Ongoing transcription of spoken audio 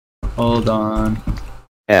Hold on.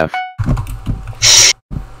 F.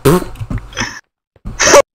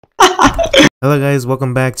 Hello guys,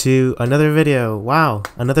 welcome back to another video. Wow,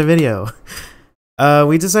 another video.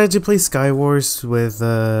 We decided to play Sky Wars with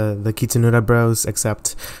the Kitsunura bros,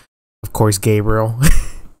 except of course Gabriel.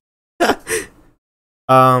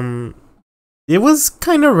 It was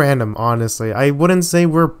kind of random, honestly. I wouldn't say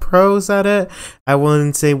we're pros at it. I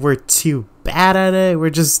wouldn't say we're too bad at it. We're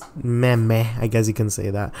just meh, I guess you can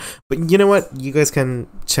say that. But you know what? You guys can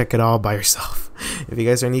check it all by yourself. If you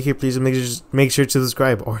guys are new here, please make sure to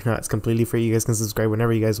subscribe. Or not, it's completely free. You guys can subscribe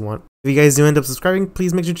whenever you guys want. If you guys do end up subscribing,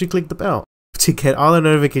 please make sure to click the bell to get all the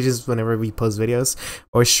notifications whenever we post videos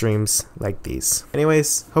or streams like these.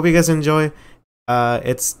 Anyways, hope you guys enjoy.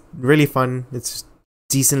 It's really fun. It's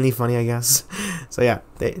decently funny, I guess. So yeah,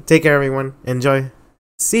 take care everyone. Enjoy.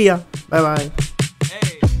 See ya. Bye bye.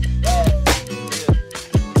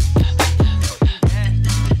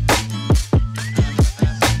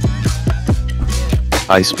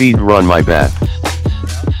 I speed run my bat.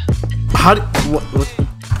 How did what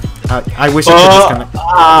I wish I could disconnect.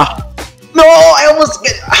 No, I almost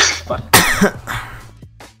get.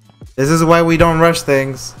 This is why we don't rush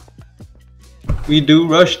things. We do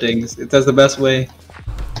rush things. That's the best way.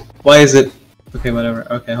 Why is it? Okay, whatever.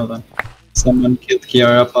 Okay, hold on. Someone killed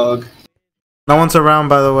Kiara Pog. No one's around,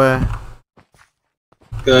 by the way.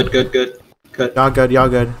 Good. Y'all good. Y'all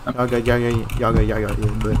good. Y'all good. Y'all good.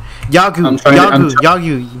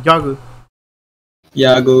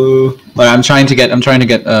 Yagu. But I'm trying to get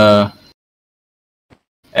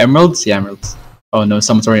emeralds. Yeah, emeralds. Oh no,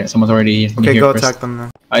 someone's already okay, here go first. attack them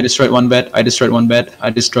then. I destroyed one bed. I destroyed one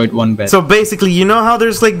bed. So basically, you know how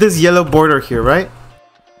there's like this yellow border here, right?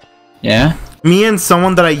 Yeah. Me and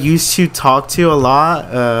someone that I used to talk to a lot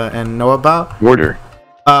and know about. Border.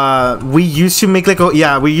 We used to make like a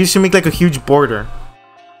huge border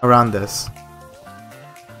around this.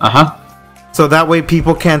 So that way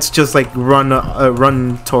people can't just like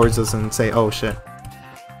run towards us and say, "Oh shit."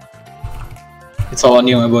 It's all on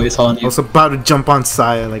you, my boy. It's all on you. I was about to jump on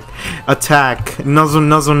Saya, like attack. Nuzzle.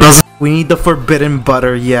 We need the forbidden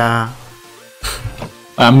butter, yeah.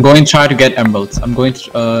 I'm going to try to get emeralds. I'm going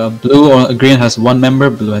to blue or green has one member.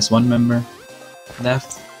 Blue has one member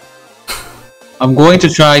left. I'm going to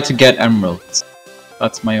try to get emeralds.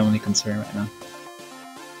 That's my only concern right now.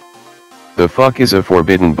 The fuck is a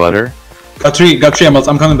forbidden butter? Got three emeralds.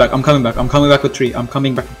 I'm coming back with three.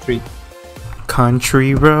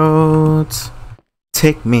 Country roads,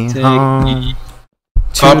 take me home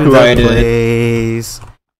to Copyrighted. the place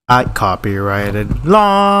I copyrighted.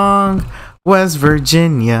 Long West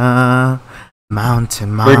Virginia,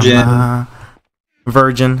 Mountain Mama,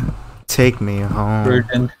 Virgin, take me home.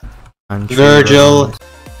 Virgin. Country Virgil. roads.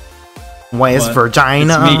 West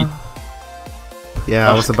Virginia. It's me. Yeah,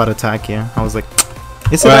 I was about to attack you. I was like,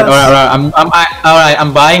 it's alright.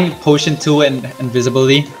 I'm buying potion 2 and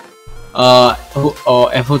invisibility.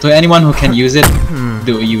 To anyone who can use it,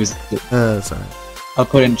 use it. Sorry. I'll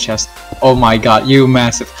put it in chest. Oh my god, you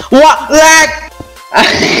massive. What? Lag!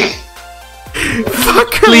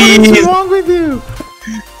 Fucker, please. what is wrong with you?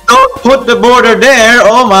 Don't put the border there!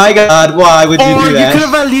 Oh my god, why would you do that? You could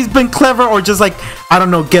have at least been clever, or just like, I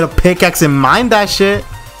don't know, get a pickaxe and mine that shit.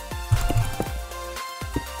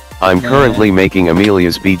 I'm currently making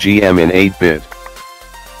Amelia's BGM in 8-bit.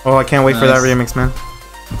 Oh, I can't wait for that remix, man.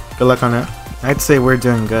 Good luck on it. I'd say we're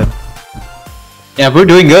doing good. Yeah, we're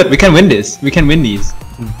doing good. We can win this. We can win these.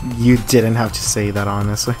 You didn't have to say that,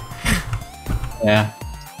 honestly. Yeah.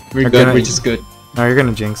 We're good. We're just good. No, you're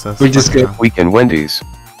gonna jinx us. We're just good. We can Wendy's.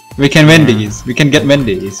 We can Wendy's. We can get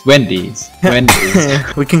Wendy's. Wendy's.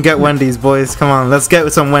 We can get Wendy's, boys. Come on, let's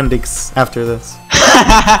get some Wendy's after this.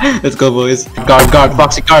 Let's go, boys. Guard,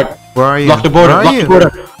 Foxy, guard. Where are you? Block the border. Where are you? The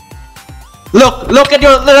border. Look at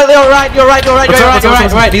your right. You're right.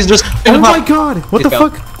 He's just. Oh my god! What the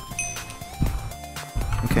fuck?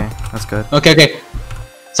 Okay, that's good. Okay.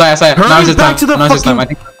 Sorry. Now's the time. I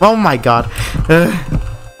think. Oh my god.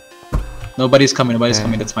 Nobody's coming. That's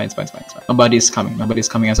fine. Nobody's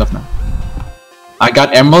coming as of now. I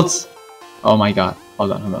got emeralds. Oh my god.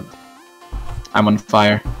 Hold on. I'm on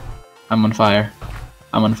fire.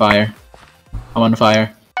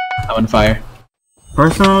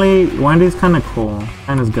 Personally, Wendy's kind of cool.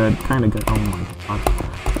 Kind of good. Oh my god.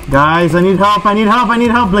 Guys, I need help.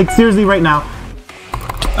 Like, seriously, right now.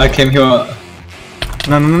 I came here.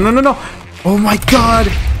 No. Oh my god.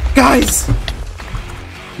 Guys.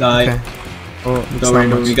 Die. Okay. Oh, don't worry,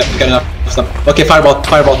 we got enough stuff. Okay, fireball.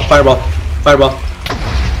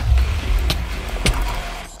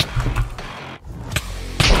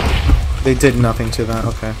 They did nothing to that,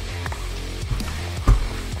 okay.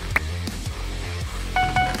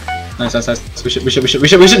 Nice. We should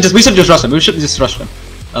just rush them. We should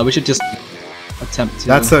just attempt to.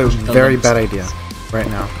 That's a very bad idea. Right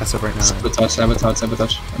now, as of right now. Sabotage.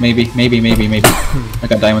 Maybe. I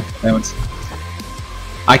got diamonds.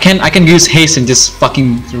 I can use haste and just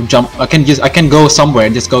fucking jump. I can go somewhere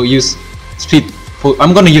and just go use speed.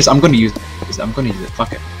 I'm gonna use it.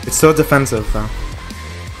 Fuck it. It's so defensive though.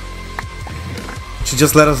 Should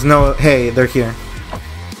just let us know. Hey, they're here.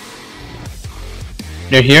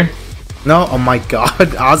 They're here? No. Oh my God,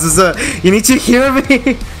 Azusa, you need to hear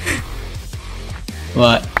me.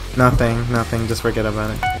 What? Nothing. Just forget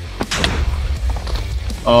about it.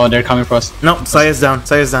 Oh, they're coming for us. No, Saya's down.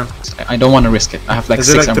 I don't want to risk it. I have like Is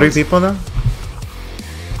 6 it like emeralds. 3 people now?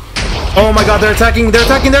 Oh my God, they're attacking!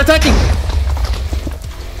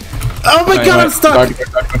 Oh my God, I'm stuck! Guard.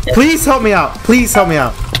 Please help me out!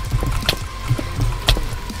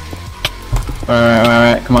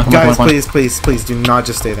 Alright, come on. Guys, please, do not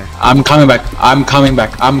just stay there. I'm coming back.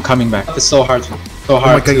 It's so hard. Oh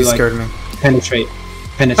my God, you scared me. Penetrate.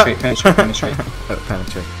 Penetrate.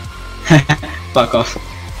 Fuck off.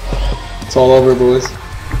 It's all over, boys.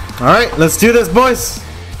 Alright, let's do this, boys!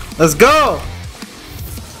 Let's go!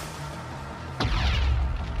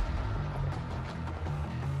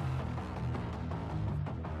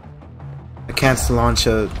 I can't launch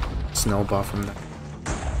a snowball from that.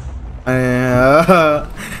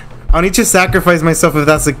 I'll need to sacrifice myself if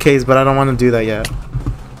that's the case, but I don't want to do that yet.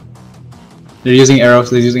 They're using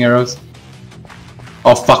arrows.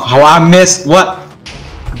 Oh fuck, how I missed, what?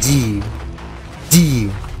 D.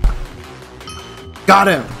 Got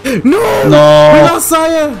him! No! We lost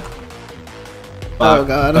Saya! Oh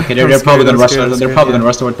God. Okay, they're probably gonna rush us. They're probably gonna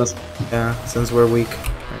rush towards us. Yeah, since we're weak.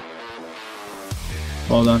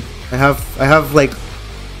 Hold on. I have like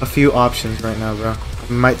a few options right now, bro.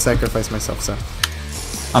 I might sacrifice myself, so.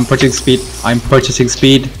 I'm purchasing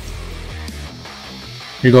speed.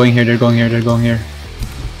 They're going here.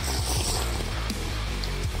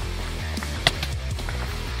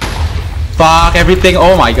 Fuck everything!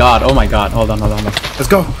 Oh my god! Hold on. Let's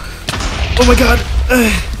go! Oh my God!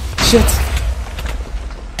 Shit!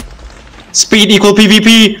 Speed equal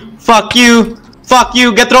PvP! Fuck you!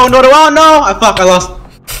 Get thrown! No! Oh no! I lost!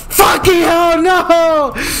 Fucking hell, no!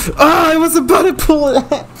 Oh, I was about to pull it.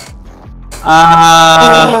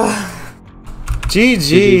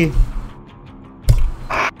 GG.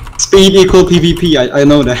 Speed equal PvP. I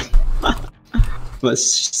know that. But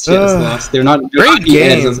shit, it's lost. They're not great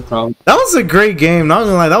game. That's the problem. That was a great game. Not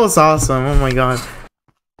gonna lie, that was awesome. Oh my God.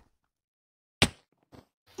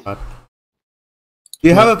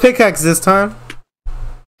 You have a pickaxe this time?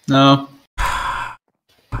 No.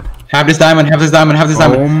 Have this diamond.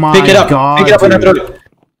 Oh my God, Pick it up when I throw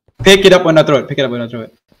it. Pick it up when I throw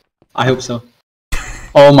it. I hope so.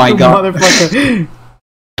 Oh my God. Motherfucker.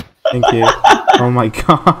 Thank you. Oh my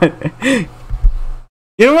God.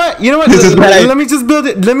 You know what? Let me just build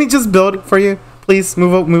it. Let me just build it for you. Please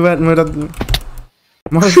move up.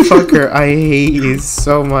 Motherfucker, I hate you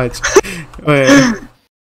so much. Wait.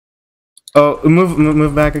 Oh,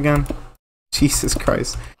 move back again. Jesus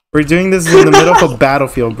Christ. We're doing this in the middle of a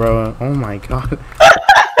battlefield, bro. Oh my God.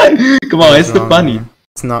 Come on, it's funny.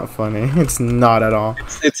 It's not funny. It's not at all.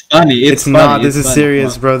 It's funny. It's funny. Not. This is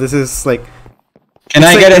serious, bro. This is like. Can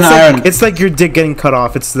I get an iron? It's like your dick getting cut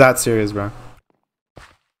off. It's that serious, bro.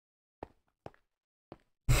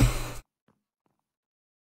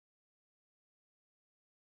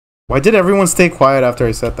 Why did everyone stay quiet after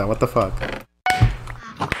I said that? What the fuck?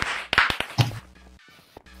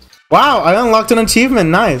 Wow, I unlocked an achievement.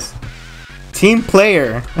 Nice. Team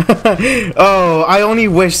player. Oh, I only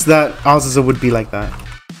wish that Azusa would be like that.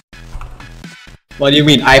 What do you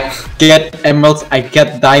mean? I get emeralds, I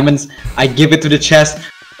get diamonds, I give it to the chest.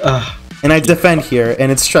 And I defend here, and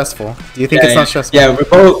it's stressful. Do you think it's not stressful? Yeah, we're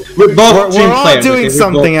both team players. We're all doing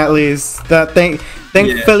something at least. That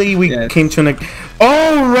thankfully we came to an.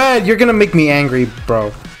 Oh, Red, you're gonna make me angry,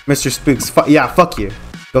 bro. Mr. Spooks. Yeah, fuck you.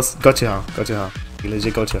 Go to hell. Go to hell. You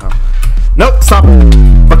legit go to hell. Nope, stop.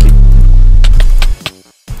 Fuck you.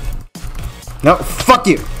 No, fuck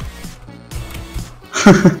you.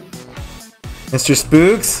 Mr.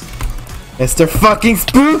 Spooks. Mr. fucking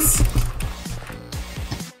Spooks.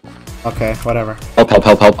 Okay, whatever.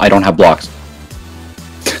 Help. I don't have blocks.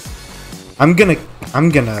 I'm gonna.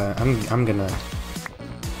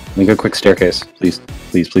 Make a quick staircase, please.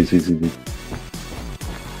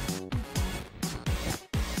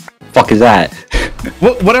 Fuck is that?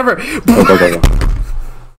 Whatever. Go.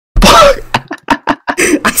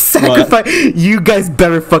 I sacrifice. You guys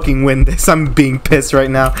better fucking win this. I'm being pissed right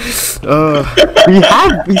now. We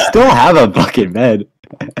still have a fucking bed.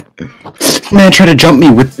 Man tried to jump me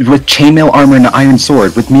with chainmail armor and an iron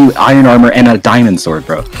sword. With me, iron armor and a diamond sword,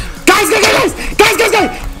 bro. Guys!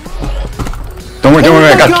 Don't worry,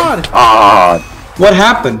 I got. God! Ah, What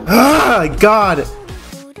happened? Ah, God!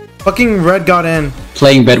 Fucking red got in.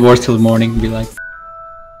 Playing Bedwars till morning, be like.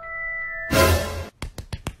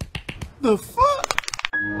 The fuck?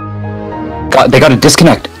 God, they got to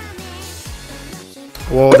disconnect.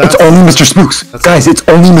 Well, It's only Mr. Spooks, guys. It's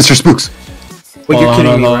only Mr. Spooks. Wait, you're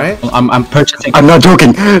kidding me, no. right? I'm purchasing. I'm not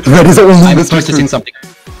joking. That is only I'm Mr. purchasing Spooks. something.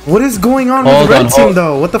 What is going on Hold with the on, red team, hold-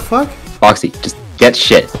 though? What the fuck? Foxy, just get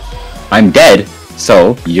shit. I'm dead,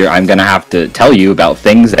 so I'm gonna have to tell you about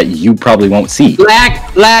things that you probably won't see.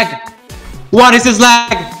 Lag! What is this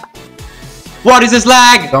lag? What is this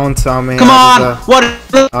lag? Don't tell me. Come on! What?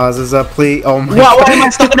 Aziza, please. Oh my Why god. am I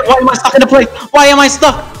stuck in the? Why am I stuck in the place? Why am I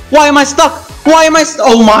stuck?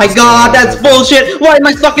 Oh my god, that's bullshit! Why am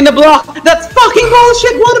I stuck in the block? That's fucking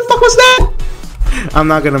bullshit! What the fuck was that? I'm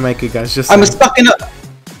not gonna make it, guys. Just I'm saying.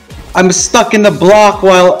 stuck in the block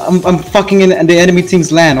while I'm fucking in the enemy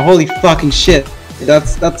team's land. Holy fucking shit!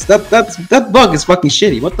 That bug is fucking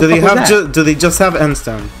shitty. What the fuck was that? Do they just have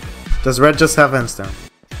endstone? Does red just have endstone?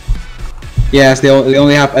 Yes, they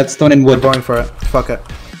only have stone and We're wood. going for it. Fuck it.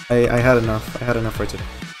 I had enough. I had enough for today.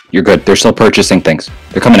 You're good. They're still purchasing things.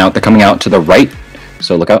 They're coming out to the right.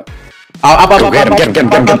 So look out. Up. Get him. Come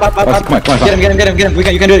on. Get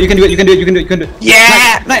him. You can do it.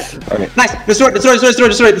 Yeah! Nice. Okay. Nice. Destroy it.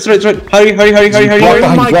 Hurry. Oh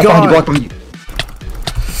my God. Block behind you.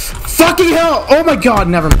 Fucking hell! Oh my god,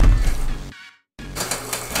 never mind.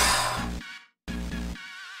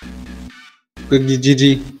 Good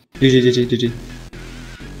GG.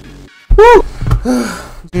 Woo!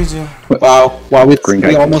 GG. Wow, Green guy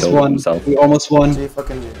we almost killed won. himself. We almost won. G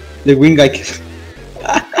fucking G. The green guy killed.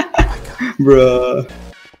 Bruh.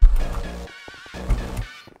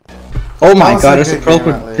 Oh my was god, a there's a good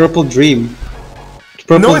game, at least. purple dream.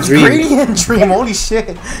 No, it's Gradient Dream, holy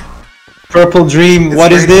shit. Purple dream, It's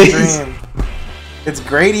what is Gradient this? Dream. It's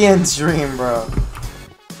Gradient Dream, bro.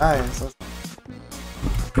 Nice.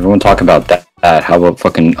 Everyone talk about that. How about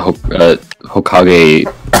fucking Hokage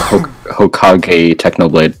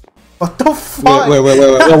Technoblade? What the fuck? Wait, what?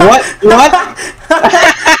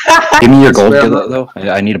 Give me your gold swear, though.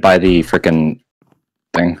 I need to buy the freaking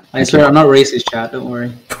thing. I swear I'm not racist, chat, don't worry.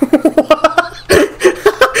 What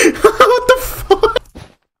the fuck?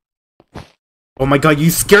 Oh my god, you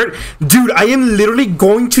scared? Dude, I am literally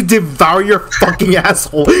going to devour your fucking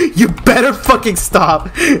asshole. You better fucking stop.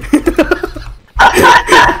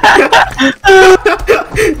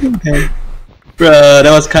 Okay. Bruh,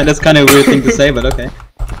 that's kind of a weird thing to say, but okay.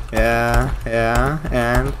 Yeah,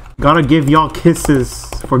 and gotta give y'all kisses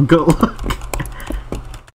for good luck.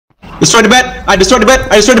 Destroy the bed! I destroyed the bed!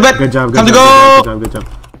 Good job, Time to go! Good job.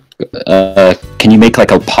 Can you make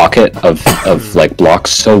like a pocket of like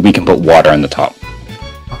blocks so we can put water on the top?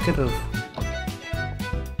 Pocket of...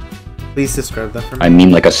 Please describe that for me. I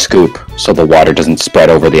mean like a scoop so the water doesn't spread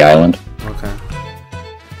over the island. Okay.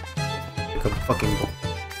 Like a fucking bowl.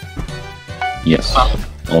 Yes.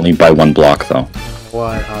 Only by one block though.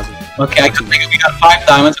 What? Awesome. Okay, I could think we got 5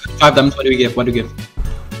 diamonds. 5 diamonds, what do we give?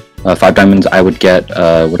 5 diamonds, I would get,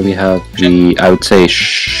 what do we have? I would say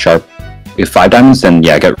sharp. If 5 diamonds, then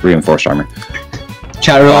yeah, I get reinforced armor.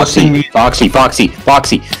 Chat roasting me. Foxy. Help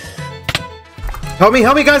me,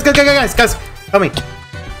 guys, help me.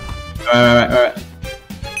 Alright.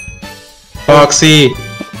 Foxy.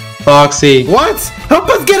 What? Help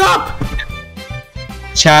us get up!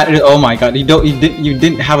 Chat. Oh my god, you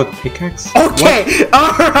didn't have a pickaxe? Okay,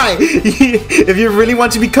 alright. If you really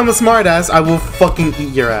want to become a smartass, I will fucking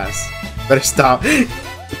eat your ass. Better stop.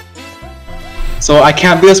 So I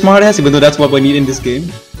can't be a smartass, even though that's what we need in this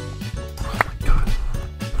game.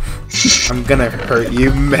 I'm gonna hurt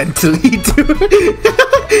you mentally, dude.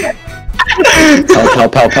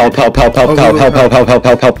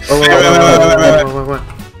 Help.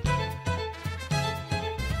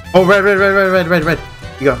 Oh, red.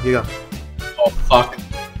 You go. Oh fuck.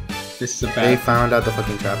 This is a They bad. found out the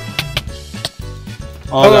fucking trap.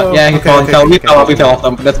 Oh god. Yeah, we fell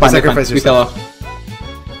off. That's fine. Sacrifice We fell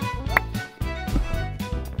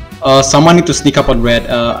off. Someone need to sneak up on red.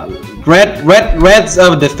 Red's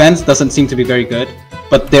defense doesn't seem to be very good,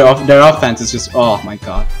 but their offense is just, oh my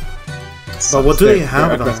god. But what do they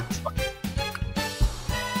have though?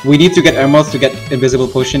 We need to get emeralds to get invisible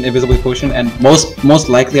potion, and most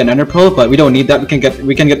likely an ender pearl, but we don't need that. We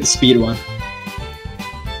can get the speed one.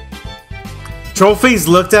 Trophies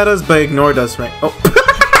looked at us but ignored us, right? Oh,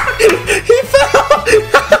 he fell.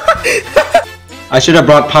 I should have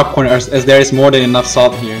brought popcorn as there is more than enough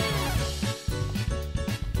salt here.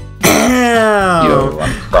 Damn! Yo,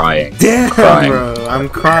 I'm crying. Damn, Crying. bro. I'm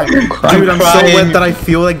crying. crying. Dude, I'm so crying. wet that I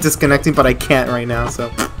feel like disconnecting, but I can't right now, so.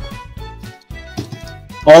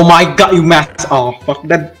 Oh my god, you max. Oh, fuck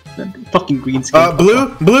that fucking green skin.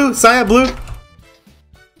 Blue, Saya, blue.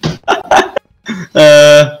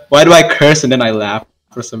 Why do I curse and then I laugh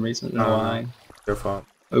for some reason? I don't know why. Your fault.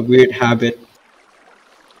 A weird habit.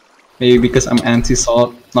 Maybe because I'm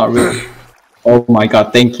anti-salt. Not really. Oh my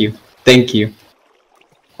god, thank you. Thank you.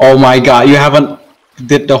 Oh my god, you haven't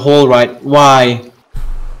did the whole right. Why?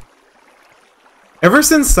 Ever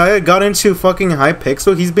since Saya got into fucking high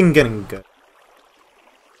pixel, he's been getting good.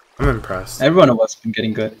 I'm impressed. Everyone of us been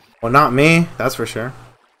getting good. Well, not me, that's for sure.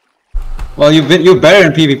 Well, you're better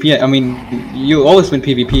in PvP. I mean, you always been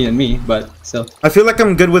PvP than me, but still. I feel like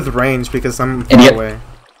I'm good with range because I'm far Idiot. away.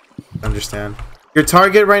 Understand. Your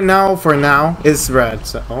target right now, for now, is red,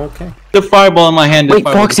 so okay. The fireball in my hand. Wait,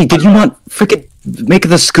 Foxy, did you not freaking make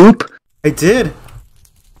the scoop? I did.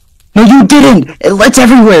 No, you didn't! It's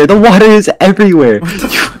everywhere! The water is everywhere!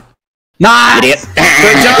 Nice! Idiot!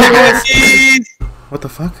 Good job, boys! What the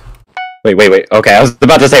fuck? Wait. Okay, I was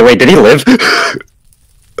about to say, wait, did he live?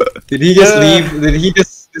 Did he just leave? Did he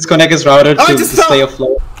just disconnect his router to stay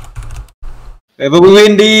afloat? Hey, but we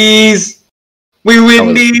win these! We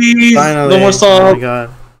win these! Finally. No more Oh salt! my god.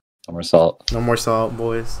 No more salt. No more salt,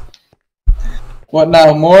 boys. What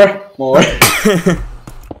now? More? More?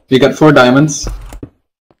 We got 4 diamonds.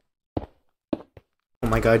 Oh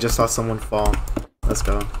my god, I just saw someone fall. Let's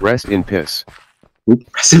go. Rest in piss.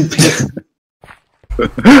 Rest in peace.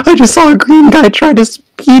 I just saw a green guy try to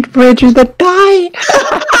speed bridge the die!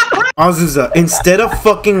 Azusa, instead of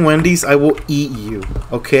fucking Wendy's, I will eat you.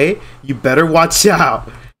 Okay? You better watch out.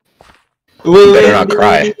 You better not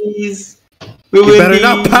cry. You better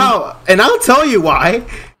not pout. And I'll tell you why.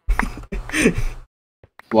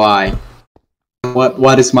 Why?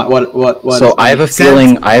 What is my what? So is I have a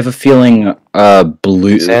Santa. feeling.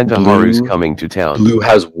 Blue. Santa Haru's coming to town. Blue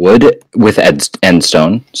has wood with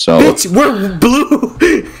endstone. So Bitch, we're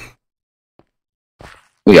blue.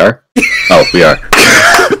 we are. Oh, we are.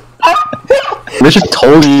 I just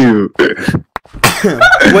told you.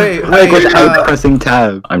 wait, Without pressing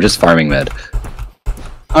tab. I'm just farming mid.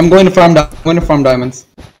 I'm going to farm. I'm going to farm diamonds.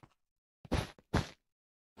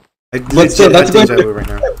 Let's go go right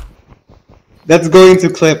now. That's going to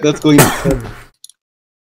clip. That's going to clip.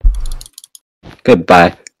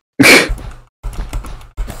 Goodbye.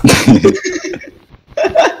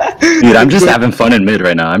 Dude, I'm just having fun in mid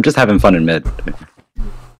right now. I'm just having fun in mid.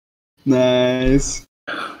 Nice.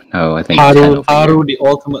 No, I think Haru, the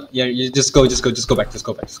ultimate. Yeah, you just go back.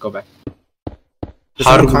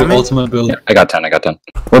 Haru, the ultimate build. Yeah, I got 10.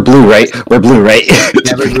 We're blue, right? We're blue, right?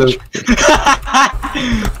 Never blue.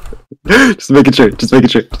 Just making sure.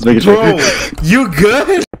 Bro, you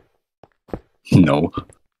good? No.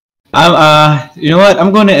 You know what?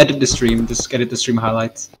 I'm going to edit the stream. Just edit the stream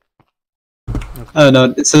highlights. Oh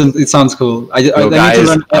no, it sounds cool. I Yo, need guys, to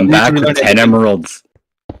learn. I'm back with 10 emeralds.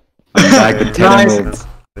 I'm back with 10 Nice. emeralds.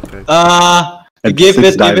 And Give 6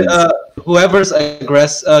 it. diamonds. Whoever's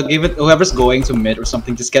give it. Whoever's going to mid or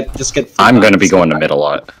something. Just get. I'm gonna be going to mid a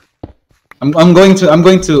lot. I'm going to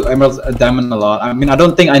emerald diamond a lot. I mean, I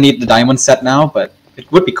don't think I need the diamond set now, but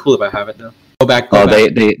it would be cool if I have it though. Go back. Oh,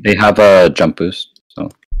 they have a jump boost, so.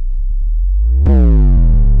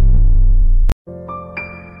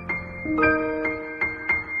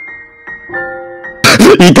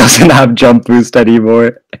 He doesn't have jump boost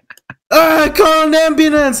anymore. I call an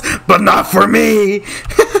ambulance, but not for me.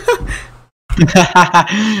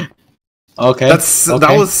 Okay.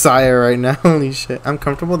 That was Sire right now. Holy shit. I'm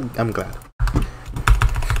comfortable. I'm glad.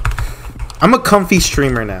 I'm a comfy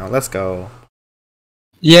streamer now. Let's go.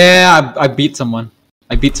 Yeah, I beat someone.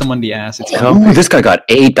 I beat someone in the ass. It's Ooh, this guy got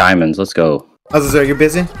 8 diamonds. Let's go. Azusa, you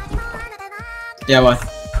busy? Yeah, why?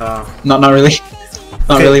 Not really.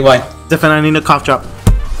 Not Okay. really. Why? Defend. I need a cough drop.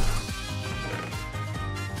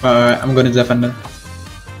 I'm gonna defend it.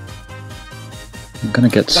 I'm gonna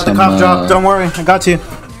get Got some. the cough drop. Don't worry, I got you.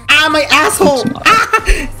 Ah, my asshole!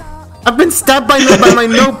 Ah! I've been stabbed by my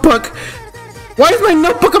notebook. Why is my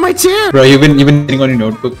notebook on my chair? Bro, you've been sitting on your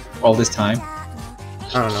notebook all this time.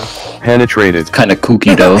 I don't know. Penetrated. Kind of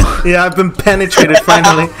kooky though. Yeah, I've been penetrated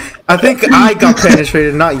finally. I think I got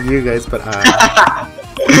penetrated, not you guys, but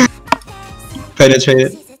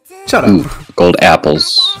Penetrated. Shut up. Ooh, gold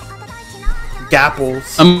apples.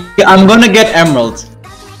 Gapples. I'm gonna get emeralds.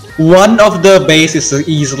 One of the base is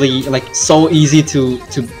easily so easy to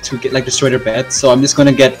get destroy their bed, so I'm just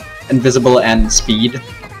gonna get invisible and speed.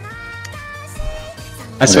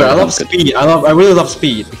 I swear, I love speed. I really love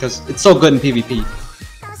speed because it's so good in PvP.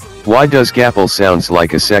 Why does Gapple sounds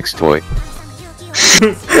like a sex toy?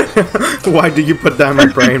 Why do you put that in my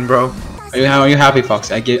brain, bro? Are you happy,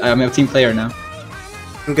 Foxy? I'm a team player now.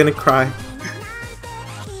 I'm gonna cry.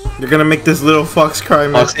 You're gonna make this little fox cry,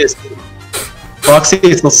 man. Foxy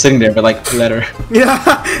is still sitting there, but like, let her.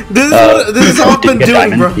 Yeah, this is all I've been doing,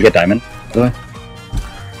 diamond? bro. You get diamond, by the way?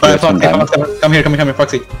 Alright, Foxy, come here,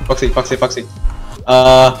 Foxy.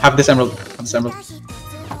 Have this emerald.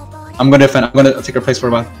 I'm gonna defend. I'm gonna take her place for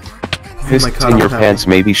a while. Piss in your pants,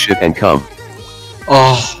 maybe shit and come.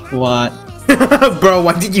 Oh, what? Bro,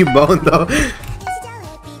 why did you moan though?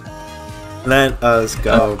 Let us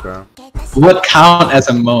go, bro. What count as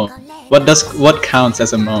a moan? What counts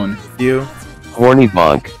as a moan? You. Horny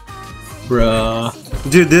bonk. Bruh.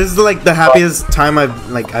 Dude, this is like the happiest time I've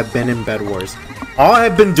been in Bedwars. All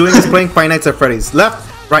I've been doing is playing Five Nights at Freddy's. Left,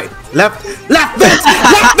 right, left, bitch, left,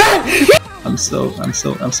 bitch. I'm still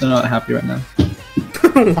not happy right now.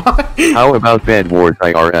 Why? How about Bedwars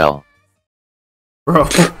IRL? Bro.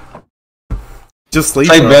 Just sleep.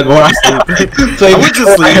 Play Bedwars. I would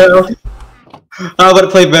just sleep. How about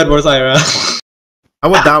play Bedwars IRL? How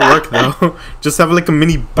would that work though? Just have like a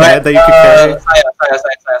mini bed that you could carry.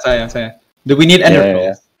 Saya. Do we need ender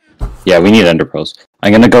pearls? Yeah, we need ender pearls.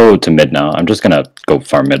 I'm gonna go to mid now. I'm just gonna go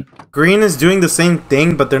farm mid. Green is doing the same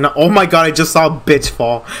thing, but they're not. Oh my god! I just saw a bitch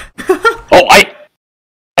fall. Oh, I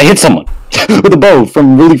hit someone with a bow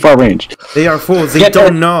from really far range. They are fools. They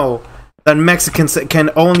don't know that Mexicans can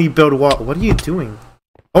only build wall. What are you doing?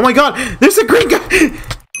 Oh my god! There's a green guy.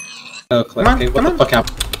 Oh, come on, what the fuck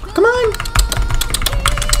happened? Come on.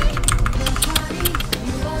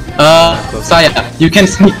 Saya, you can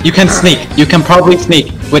sneak. You can probably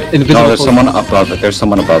sneak with invisible. No, there's potion. someone above. There's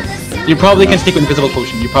someone above. You probably can sneak with invisible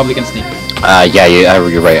potion. You probably can sneak. Yeah,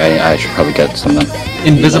 you're right. I should probably get something.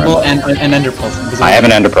 Invisible and ender pearls. I have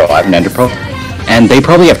an ender pearl. And they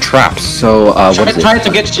probably have traps. So try to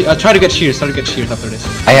get shears. Try to get shears after this.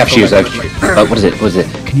 I have shears. What is it?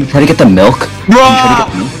 Can you try to get the milk?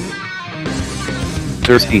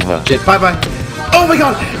 Thirsty, huh? Shit. Bye. Oh my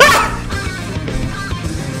god! Ah!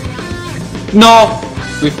 No!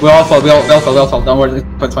 We all fall. Don't worry.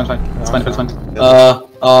 It's fine.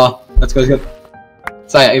 Let's go.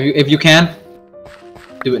 Saya, if you can,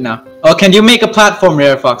 do it now. Oh, can you make a platform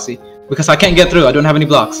there, Foxy? Because I can't get through. I don't have any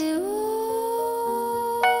blocks.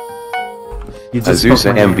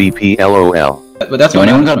 Azusa MVP LOL. But that's what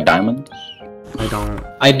anyone got diamond? I don't.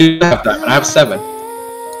 I do have diamond. I have 7.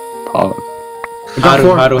 Oh. I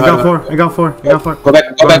got four. Go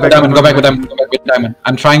back with diamond.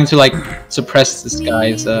 I'm trying to like suppress this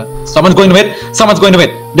guy's. Someone's going to mid.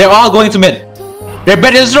 They're all going to mid. Their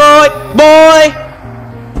bed is destroyed, boy.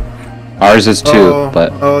 Ours is 2,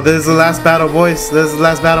 but this is the last battle, boys. This is the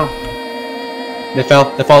last battle. They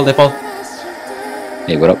fall.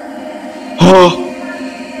 Hey, what up? Oh.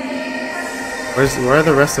 Where are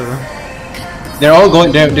the rest of them? They're all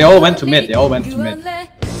going. They all went to mid.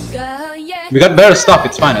 We got better stuff.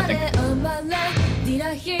 It's fine, I think.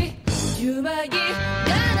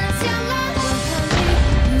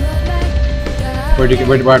 Where are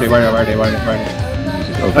they?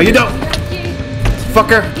 Oh, you don't,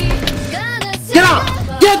 fucker! Get out!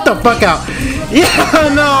 Get the fuck out! Yeah,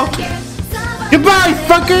 no! Goodbye,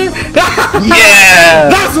 fucker! Yeah!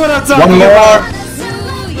 That's what I'm talking One more. about.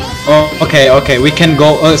 Oh, okay. We can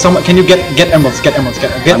go. Someone, can you get emeralds?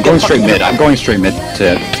 I'm going straight mid.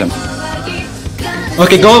 To Sim.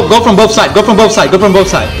 Okay, go from both sides. Oh,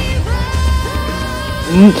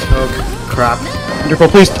 crap. Ender pearl,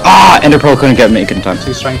 please. Ah, Ender pearl couldn't make it in time.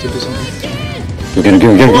 He's trying to do something. You're gonna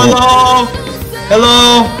get it.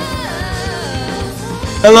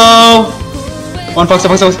 Hello. One Fox.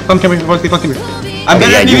 Come here. I'm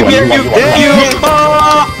better than you.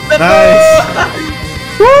 Nice.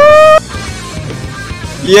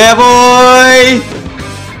 Yeah, boy.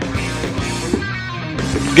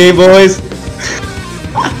 Gay boys.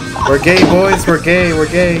 We're gay, boys. We're gay. Oh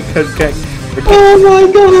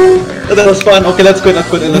my god. That was fun. Okay, let's quit.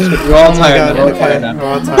 We're all tired. We're all tired now. We're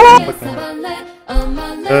all tired.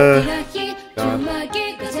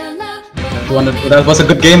 That was a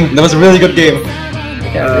good game. That was a really good game.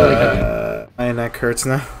 Yeah, really good. My neck hurts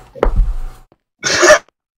now.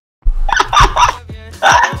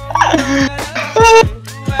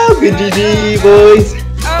 GG, boys.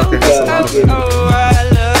 Okay, that's a lot of it.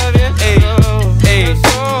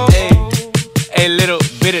 A little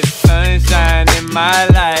bit of sunshine in my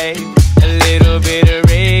life, a little bit of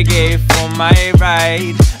reggae for my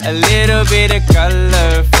ride, a little bit of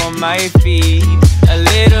color for my feet, a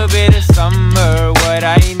little bit of summer, what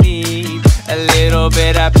I need, a little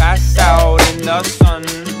bit of pass out in the sun,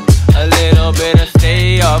 a little bit of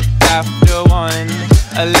stay up after one.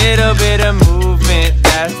 A little bit of movement,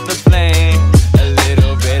 that's the plan. A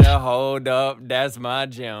little bit of hold up, that's my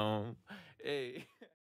jam. Hey.